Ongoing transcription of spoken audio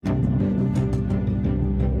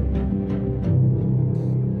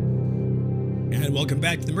And welcome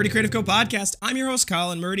back to the Murdy Creative Co podcast. I'm your host,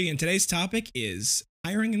 Colin Murdy, and today's topic is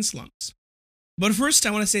hiring in slumps. But first,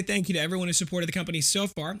 I want to say thank you to everyone who supported the company so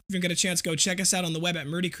far. If you haven't got a chance, go check us out on the web at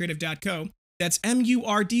murdycreative.co. That's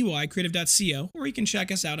M-U-R-D-Y creative.co, or you can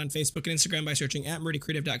check us out on Facebook and Instagram by searching at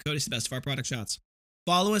murdycreative.co to see the best of our product shots.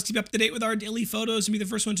 Follow us to keep up to date with our daily photos and be the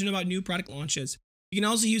first one to know about new product launches. You can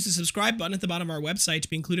also use the subscribe button at the bottom of our website to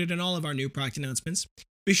be included in all of our new product announcements.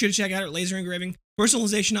 Be sure to check out our laser engraving,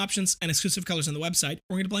 personalization options, and exclusive colors on the website,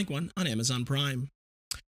 or get a blank one on Amazon Prime.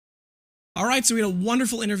 All right, so we had a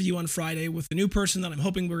wonderful interview on Friday with the new person that I'm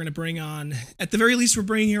hoping we're going to bring on. At the very least, we're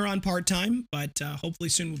bringing her on part-time, but hopefully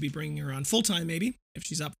soon we'll be bringing her on full-time maybe, if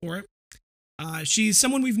she's up for it. She's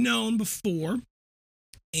someone we've known before,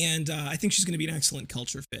 and I think she's going to be an excellent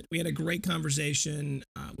culture fit. We had a great conversation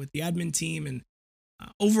with the admin team, and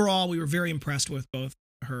overall, we were very impressed with both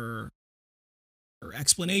her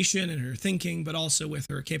explanation and her thinking, but also with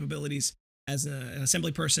her capabilities as an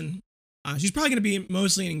assembly person. She's probably going to be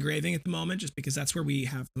mostly in engraving at the moment, just because that's where we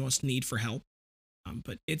have the most need for help.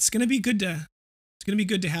 But it's going to be good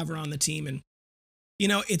to have her on the team. And you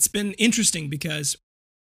know, it's been interesting because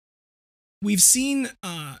we've seen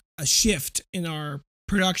a shift in our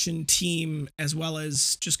production team as well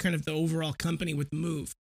as just kind of the overall company with the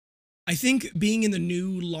move. I think being in the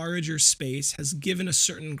new, larger space has given a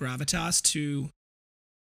certain gravitas to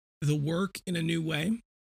the work in a new way.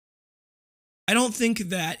 I don't think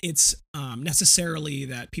that it's necessarily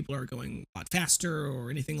that people are going a lot faster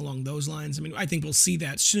or anything along those lines. I mean, I think we'll see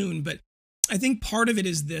that soon, but I think part of it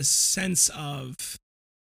is this sense of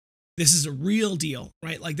this is a real deal,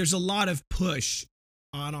 right? Like there's a lot of push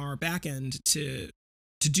on our back end to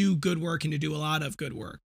do good work and to do a lot of good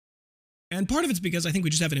work. And part of it's because I think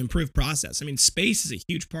we just have an improved process. I mean, space is a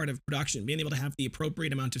huge part of production. Being able to have the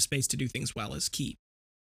appropriate amount of space to do things well is key.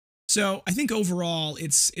 So I think overall,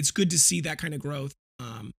 it's good to see that kind of growth.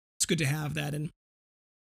 It's good to have that. And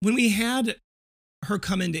when we had her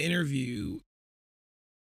come in to interview,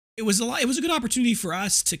 it was a good opportunity for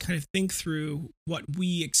us to kind of think through what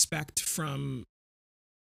we expect from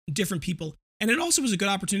different people. And it also was a good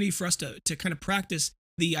opportunity for us to kind of practice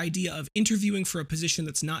the idea of interviewing for a position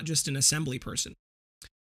that's not just an assembly person.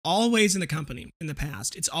 Always in the company in the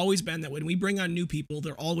past, it's always been that when we bring on new people,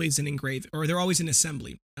 they're always in engrave or they're always in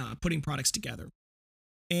assembly, putting products together.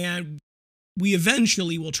 And we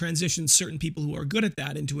eventually will transition certain people who are good at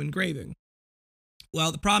that into engraving.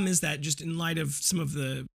 Well, the problem is that just in light of some of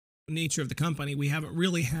the nature of the company, we haven't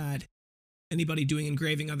really had anybody doing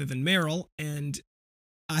engraving other than Meryl, and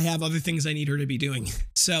I have other things I need her to be doing.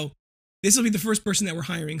 So this will be the first person that we're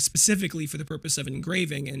hiring specifically for the purpose of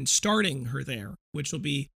engraving and starting her there, which will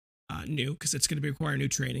be new because it's going to require new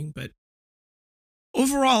training. But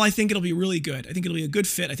overall, I think it'll be really good. I think it'll be a good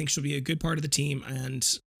fit. I think she'll be a good part of the team. And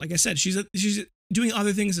like I said, she's doing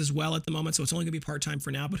other things as well at the moment, so it's only going to be part-time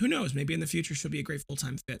for now. But who knows? Maybe in the future, she'll be a great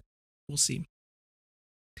full-time fit. We'll see.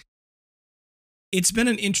 It's been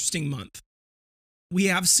an interesting month. We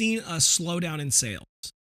have seen a slowdown in sales.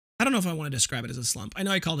 I don't know if I want to describe it as a slump. I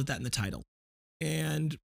know I called it that in the title,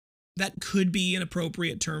 and that could be an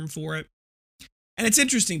appropriate term for it. And it's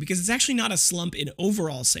interesting because it's actually not a slump in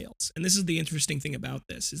overall sales. And this is the interesting thing about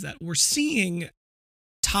this, is that we're seeing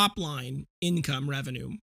top line income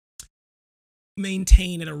revenue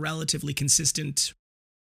maintain at a relatively consistent,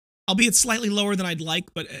 albeit slightly lower than I'd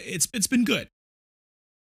like, but it's been good.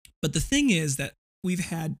 But the thing is that we've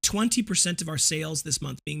had 20% of our sales this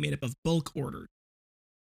month being made up of bulk orders.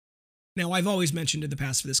 Now, I've always mentioned in the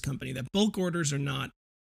past for this company that bulk orders are not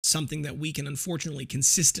something that we can unfortunately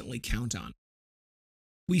consistently count on.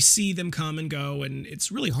 We see them come and go, and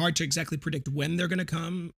it's really hard to exactly predict when they're going to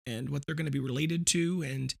come and what they're going to be related to.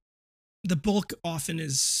 And the bulk often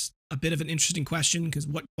is a bit of an interesting question because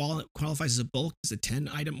what qualifies as a bulk? Is a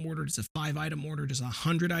 10-item order? Does a 5-item order? Does a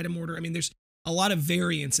 100-item order? I mean, there's a lot of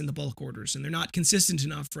variance in the bulk orders, and they're not consistent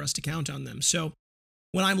enough for us to count on them. So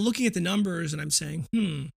when I'm looking at the numbers and I'm saying,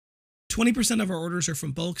 20% of our orders are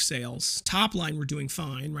from bulk sales. Top line, we're doing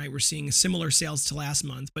fine, right? We're seeing similar sales to last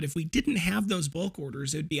month. But if we didn't have those bulk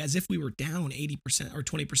orders, it would be as if we were down 80% or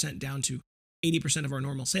 20% down to 80% of our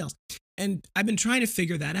normal sales. And I've been trying to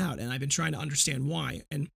figure that out, and I've been trying to understand why.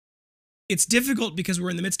 And it's difficult because we're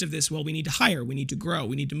in the midst of this. Well, we need to hire, we need to grow,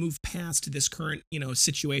 we need to move past this current,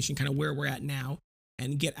 situation, kind of where we're at now,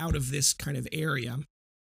 and get out of this kind of area.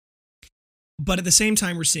 But at the same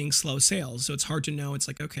time, we're seeing slow sales. So it's hard to know. It's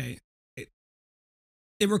like, okay,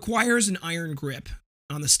 it requires an iron grip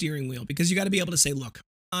on the steering wheel because you got to be able to say, look,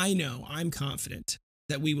 I know, I'm confident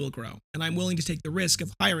that we will grow, and I'm willing to take the risk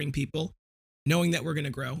of hiring people knowing that we're going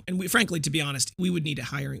to grow. And frankly, to be honest, we would need to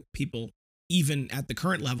hire people even at the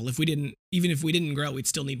current level. Even if we didn't grow, we'd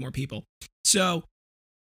still need more people. So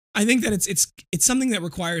I think that it's something that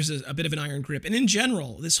requires a bit of an iron grip. And in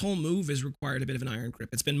general, this whole move has required a bit of an iron grip.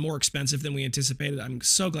 It's been more expensive than we anticipated. I'm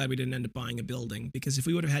so glad we didn't end up buying a building, because if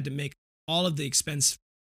we would have had to make all of the expense,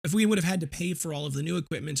 if we would have had to pay for all of the new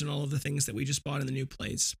equipment and all of the things that we just bought in the new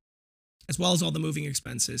place, as well as all the moving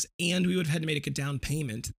expenses, and we would have had to make a down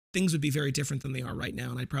payment, things would be very different than they are right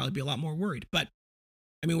now, and I'd probably be a lot more worried. But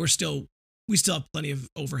I mean, we still have plenty of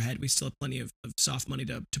overhead. We still have plenty of soft money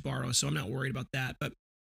to borrow, so I'm not worried about that. But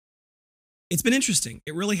it's been interesting.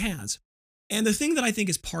 It really has. And the thing that I think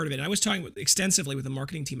is part of it, and I was talking extensively with the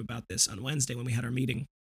marketing team about this on Wednesday when we had our meeting,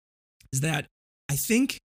 is that I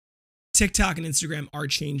think TikTok and Instagram are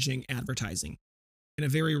changing advertising in a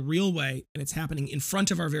very real way, and it's happening in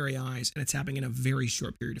front of our very eyes, and it's happening in a very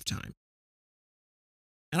short period of time.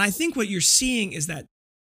 And I think what you're seeing is that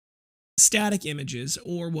static images,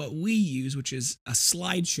 or what we use, which is a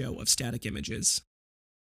slideshow of static images,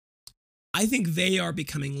 I think they are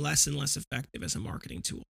becoming less and less effective as a marketing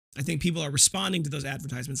tool. I think people are responding to those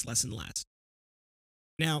advertisements less and less.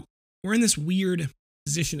 Now, we're in this weird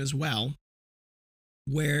position as well,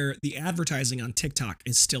 where the advertising on TikTok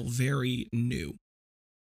is still very new.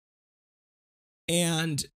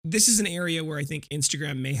 And this is an area where I think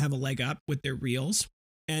Instagram may have a leg up with their reels.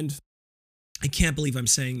 And I can't believe I'm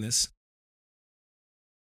saying this.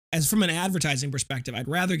 As from an advertising perspective, I'd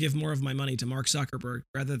rather give more of my money to Mark Zuckerberg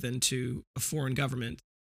rather than to a foreign government,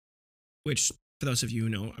 which, for those of you who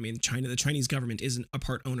know, I mean, the Chinese government isn't a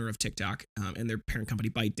part owner of TikTok and their parent company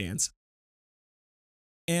ByteDance.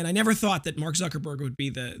 And I never thought that Mark Zuckerberg would be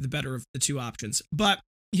the better of the two options, but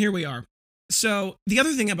here we are. So the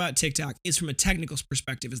other thing about TikTok is, from a technical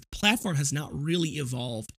perspective, is the platform has not really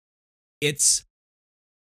evolved its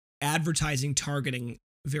advertising targeting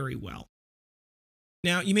very well.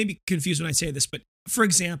 Now, you may be confused when I say this, but for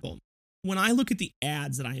example, when I look at the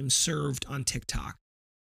ads that I am served on TikTok,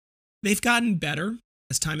 they've gotten better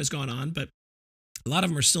as time has gone on, but a lot of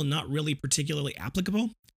them are still not really particularly applicable.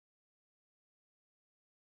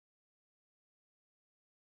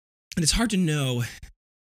 And it's hard to know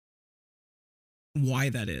why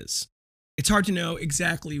that is. It's hard to know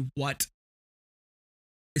exactly what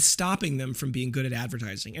is stopping them from being good at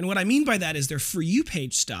advertising. And what I mean by that is their For You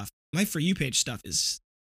page stuff. My For You page stuff is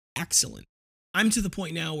excellent. I'm to the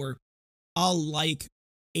point now where I'll like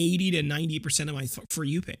 80 to 90% of my For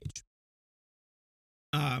You page,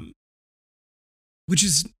 which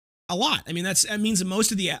is a lot. I mean, that means that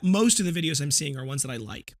most of the videos I'm seeing are ones that I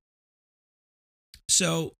like.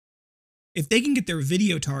 So if they can get their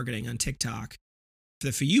video targeting on TikTok for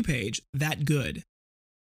the For You page that good,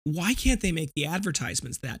 why can't they make the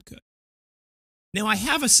advertisements that good? Now, I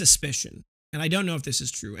have a suspicion, and I don't know if this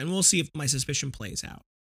is true, and we'll see if my suspicion plays out.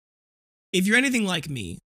 If you're anything like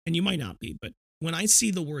me, and you might not be, but when I see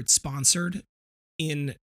the word sponsored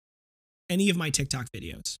in any of my TikTok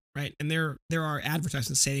videos, right, and there are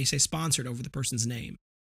advertisements they say sponsored over the person's name,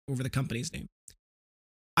 over the company's name,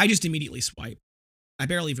 I just immediately swipe. I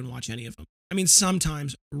barely even watch any of them. I mean,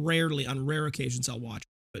 sometimes, rarely, on rare occasions, I'll watch,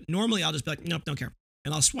 but normally I'll just be like, nope, don't care,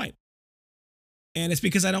 and I'll swipe. And it's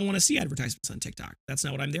because I don't want to see advertisements on TikTok. That's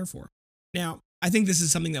not what I'm there for. Now, I think this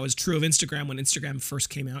is something that was true of Instagram when Instagram first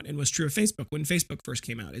came out, and was true of Facebook when Facebook first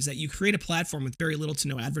came out, is that you create a platform with very little to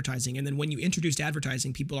no advertising, and then when you introduced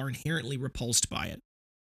advertising, people are inherently repulsed by it.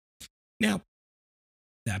 Now,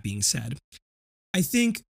 that being said, I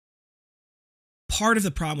think part of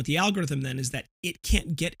the problem with the algorithm then is that it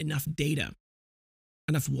can't get enough data,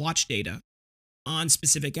 enough watch data on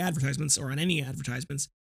specific advertisements or on any advertisements,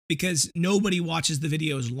 because nobody watches the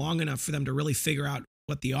videos long enough for them to really figure out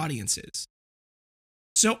what the audience is.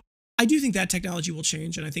 So I do think that technology will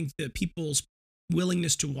change, and I think that people's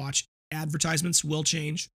willingness to watch advertisements will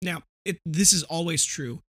change. Now, this is always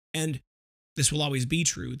true, and this will always be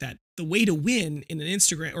true, that the way to win in an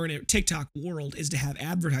Instagram or in a TikTok world is to have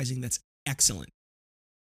advertising that's excellent.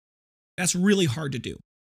 That's really hard to do.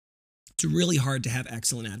 It's really hard to have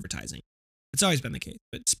excellent advertising. It's always been the case,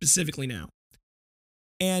 but specifically now.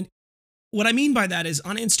 And what I mean by that is,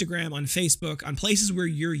 on Instagram, on Facebook, on places where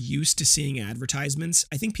you're used to seeing advertisements,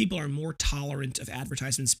 I think people are more tolerant of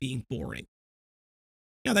advertisements being boring.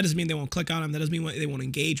 Now, that doesn't mean they won't click on them. That doesn't mean they won't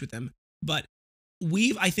engage with them. But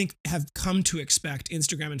I think, have come to expect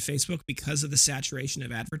Instagram and Facebook, because of the saturation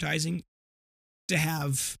of advertising, to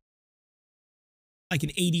have like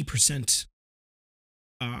an 80%,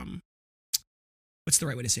 what's the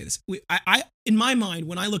right way to say this? In my mind,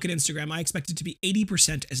 when I look at Instagram, I expect it to be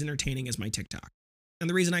 80% as entertaining as my TikTok. And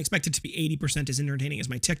the reason I expect it to be 80% as entertaining as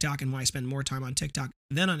my TikTok, and why I spend more time on TikTok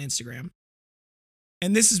than on Instagram,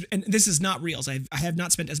 And this is not Reels. I have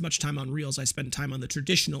not spent as much time on Reels. I spent time on the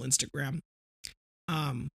traditional Instagram.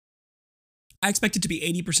 I expect it to be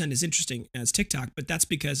 80% as interesting as TikTok, but that's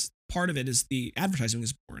because part of it is the advertising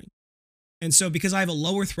is boring. And so because I have a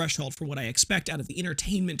lower threshold for what I expect out of the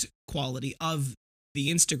entertainment quality of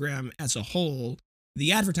the Instagram as a whole,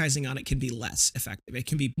 the advertising on it can be less effective. It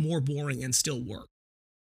can be more boring and still work.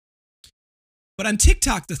 But on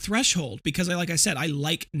TikTok, the threshold, because like I said, I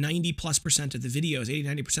like 90+% of the videos,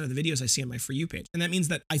 80-90% of the videos I see on my For You page. And that means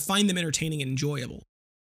that I find them entertaining and enjoyable.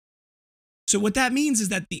 So what that means is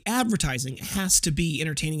that the advertising has to be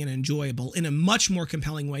entertaining and enjoyable in a much more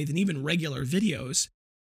compelling way than even regular videos.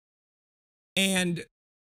 And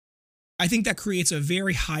I think that creates a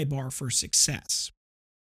very high bar for success.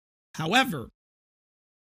 However,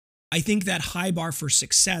 I think that high bar for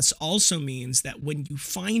success also means that when you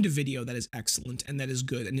find a video that is excellent and that is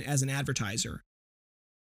good, and as an advertiser,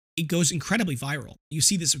 it goes incredibly viral. You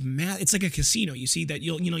see this, it's like a casino. You see that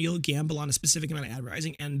you'll gamble on a specific amount of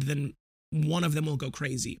advertising, and then one of them will go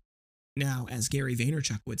crazy. Now, as Gary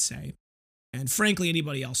Vaynerchuk would say, and frankly,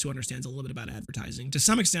 anybody else who understands a little bit about advertising, to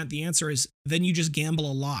some extent, the answer is then you just gamble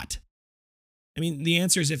a lot. I mean, the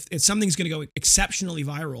answer is if something's going to go exceptionally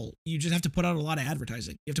viral, you just have to put out a lot of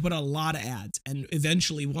advertising. You have to put out a lot of ads, and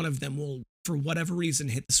eventually one of them will, for whatever reason,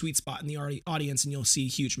 hit the sweet spot in the audience, and you'll see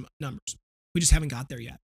huge numbers. We just haven't got there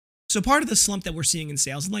yet. So part of the slump that we're seeing in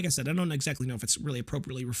sales, and like I said, I don't exactly know if it's really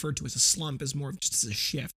appropriately referred to as a slump, is more of just as a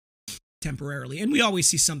shift temporarily. And we always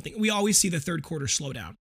see the third quarter slow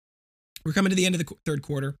down. We're coming to the end of the third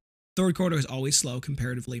quarter. Third quarter is always slow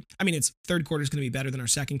comparatively. I mean, third quarter is going to be better than our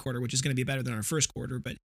second quarter, which is going to be better than our first quarter.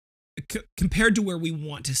 But compared to where we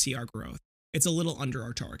want to see our growth, it's a little under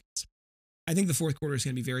our targets. I think the fourth quarter is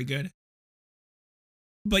going to be very good.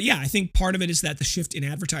 But yeah, I think part of it is that the shift in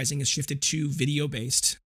advertising has shifted to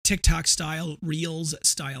video-based, TikTok style, Reels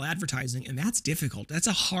style advertising. And that's difficult. It's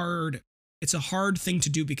a hard thing to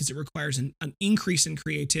do because it requires an increase in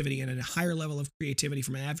creativity and a higher level of creativity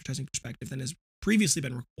from an advertising perspective than has previously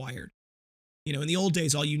been required. You know, in the old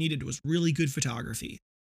days, all you needed was really good photography,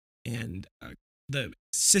 and the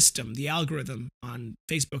system, the algorithm on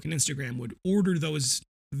Facebook and Instagram would order those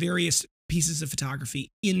various pieces of photography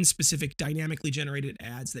in specific dynamically generated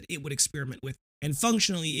ads that it would experiment with, and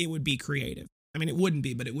functionally it would be creative. I mean, it wouldn't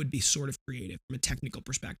be, but it would be sort of creative from a technical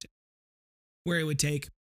perspective, where it would take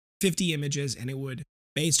 50 images and it would,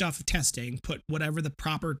 based off of testing, put whatever the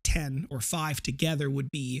proper 10 or 5 together would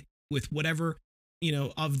be with whatever,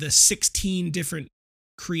 of the 16 different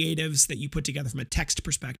creatives that you put together from a text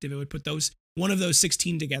perspective. It would put one of those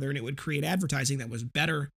 16 together, and it would create advertising that was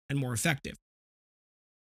better and more effective.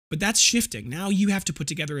 But that's shifting. Now you have to put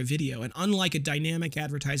together a video, and unlike a dynamic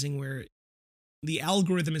advertising where the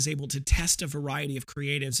algorithm is able to test a variety of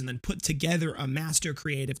creatives and then put together a master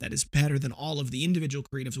creative that is better than all of the individual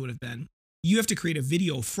creatives would have been, you have to create a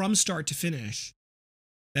video from start to finish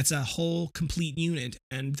that's a whole complete unit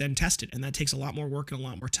and then test it. And that takes a lot more work and a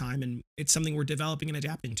lot more time. And it's something we're developing and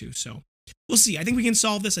adapting to. So we'll see. I think we can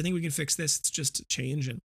solve this. I think we can fix this. It's just a change.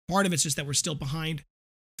 And part of it's just that we're still behind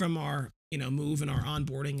from our, move and our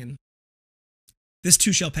onboarding. And this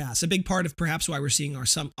too shall pass. A big part of perhaps why we're seeing a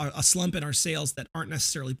slump in our sales that aren't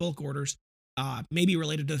necessarily bulk orders may be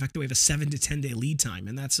related to the fact that we have a 7 to 10 day lead time.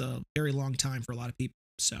 And that's a very long time for a lot of people.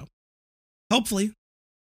 So hopefully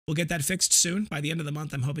we'll get that fixed soon. By the end of the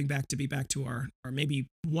month, I'm hoping to be back to our maybe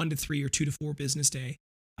 1 to 3 or 2 to 4 business day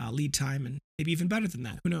lead time, and maybe even better than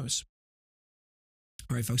that. Who knows?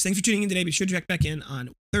 All right, folks, thanks for tuning in today. Be sure to check back in on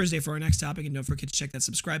Thursday for our next topic, and don't forget to check that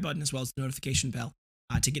subscribe button as well as the notification bell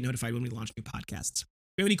to get notified when we launch new podcasts. If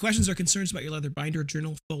you have any questions or concerns about your leather binder,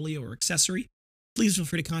 journal, folio, or accessory, please feel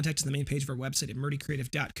free to contact us on the main page of our website at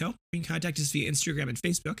murdycreative.co. You can contact us via Instagram and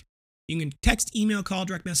Facebook. You can text, email, call,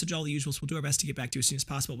 direct message, all the usuals. We'll do our best to get back to you as soon as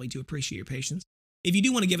possible. We do appreciate your patience. If you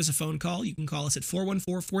do want to give us a phone call, you can call us at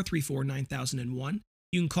 414-434-9001.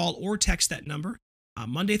 You can call or text that number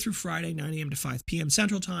Monday through Friday, 9 a.m. to 5 p.m.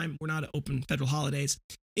 Central Time. We're not open federal holidays.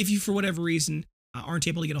 If you, for whatever reason, aren't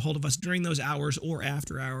able to get a hold of us during those hours or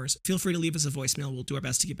after hours, feel free to leave us a voicemail. We'll do our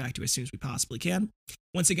best to get back to you as soon as we possibly can.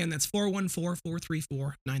 Once again, that's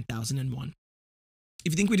 414-434-9001.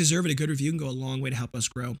 If you think we deserve it, a good review can go a long way to help us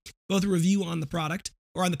grow. Both a review on the product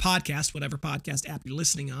or on the podcast, whatever podcast app you're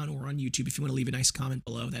listening on, or on YouTube. If you want to leave a nice comment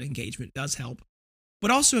below, that engagement does help. But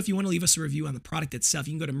also, if you want to leave us a review on the product itself,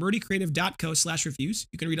 you can go to murdycreative.co/reviews.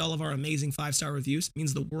 You can read all of our amazing 5-star reviews. It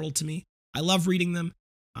means the world to me. I love reading them.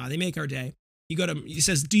 They make our day. You go to, it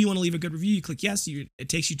says, do you want to leave a good review? You click yes. It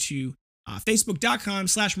takes you to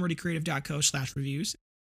facebook.com/murdycreative.co/reviews.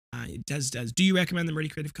 It does. Do you recommend the Murdy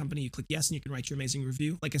Creative Company? You click yes, and you can write your amazing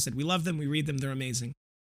review. Like I said, we love them. We read them. They're amazing.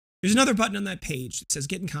 There's another button on that page that says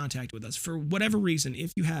get in contact with us. For whatever reason,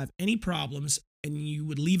 if you have any problems and you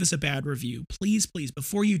would leave us a bad review, please,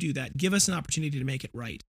 before you do that, give us an opportunity to make it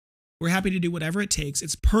right. We're happy to do whatever it takes.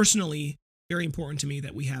 It's personally very important to me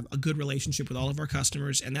that we have a good relationship with all of our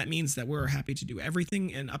customers, and that means that we're happy to do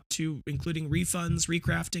everything and up to including refunds,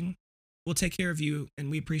 recrafting. We'll take care of you,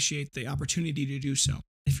 and we appreciate the opportunity to do so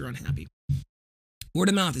if you're unhappy. Word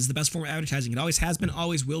of mouth is the best form of advertising. It always has been,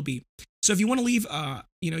 always will be. So if you want to leave,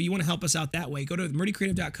 you want to help us out that way, go to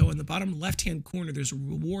murdycreative.co. In the bottom left-hand corner, there's a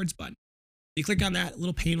rewards button. You click on that, a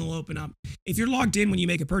little pane will open up. If you're logged in when you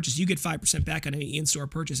make a purchase, you get 5% back on any in-store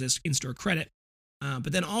purchases, in-store credit.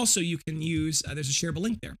 But then also you can use, there's a shareable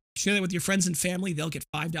link there. Share that with your friends and family. They'll get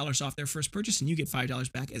 $5 off their first purchase, and you get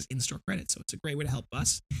 $5 back as in-store credit. So it's a great way to help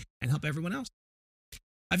us and help everyone else.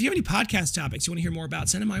 If you have any podcast topics you want to hear more about,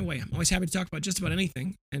 send them my way. I'm always happy to talk about just about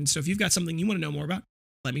anything. And so if you've got something you want to know more about,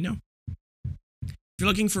 let me know. If you're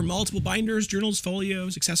looking for multiple binders, journals,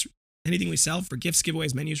 folios, accessories, anything we sell for gifts,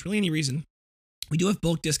 giveaways, menus, really any reason, we do have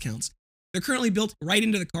bulk discounts. They're currently built right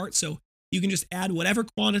into the cart, so you can just add whatever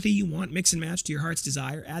quantity you want, mix and match to your heart's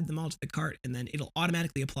desire, add them all to the cart, and then it'll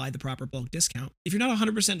automatically apply the proper bulk discount. If you're not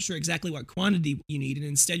 100% sure exactly what quantity you need, and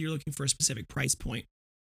instead you're looking for a specific price point,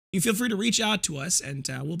 you feel free to reach out to us, and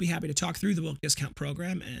we'll be happy to talk through the bulk discount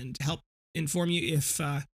program and help inform you if,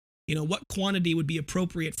 what quantity would be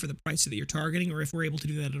appropriate for the price that you're targeting, or if we're able to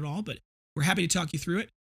do that at all. But we're happy to talk you through it.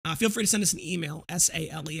 Feel free to send us an email,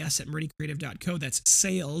 sales@murdycreative.co. That's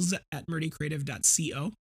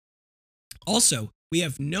sales@murdycreative.co. Also, we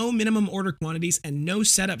have no minimum order quantities and no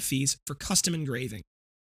setup fees for custom engraving.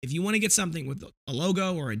 If you want to get something with a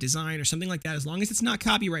logo or a design or something like that, as long as it's not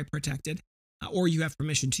copyright protected, or you have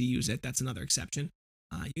permission to use it, that's another exception,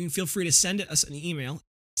 you can feel free to send us an email,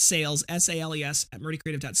 sales,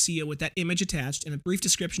 @murdycreative.co, with that image attached and a brief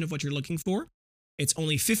description of what you're looking for. It's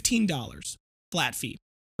only $15 flat fee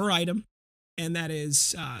per item, and that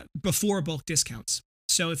is before bulk discounts.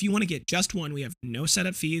 So if you want to get just one, we have no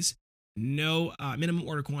setup fees, no minimum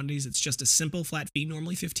order quantities. It's just a simple flat fee,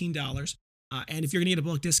 normally $15. And if you're going to get a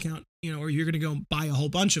bulk discount, or you're going to go buy a whole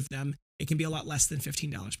bunch of them, it can be a lot less than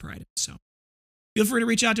 $15 per item. So feel free to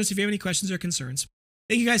reach out to us if you have any questions or concerns.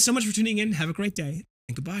 Thank you guys so much for tuning in. Have a great day,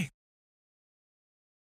 and goodbye.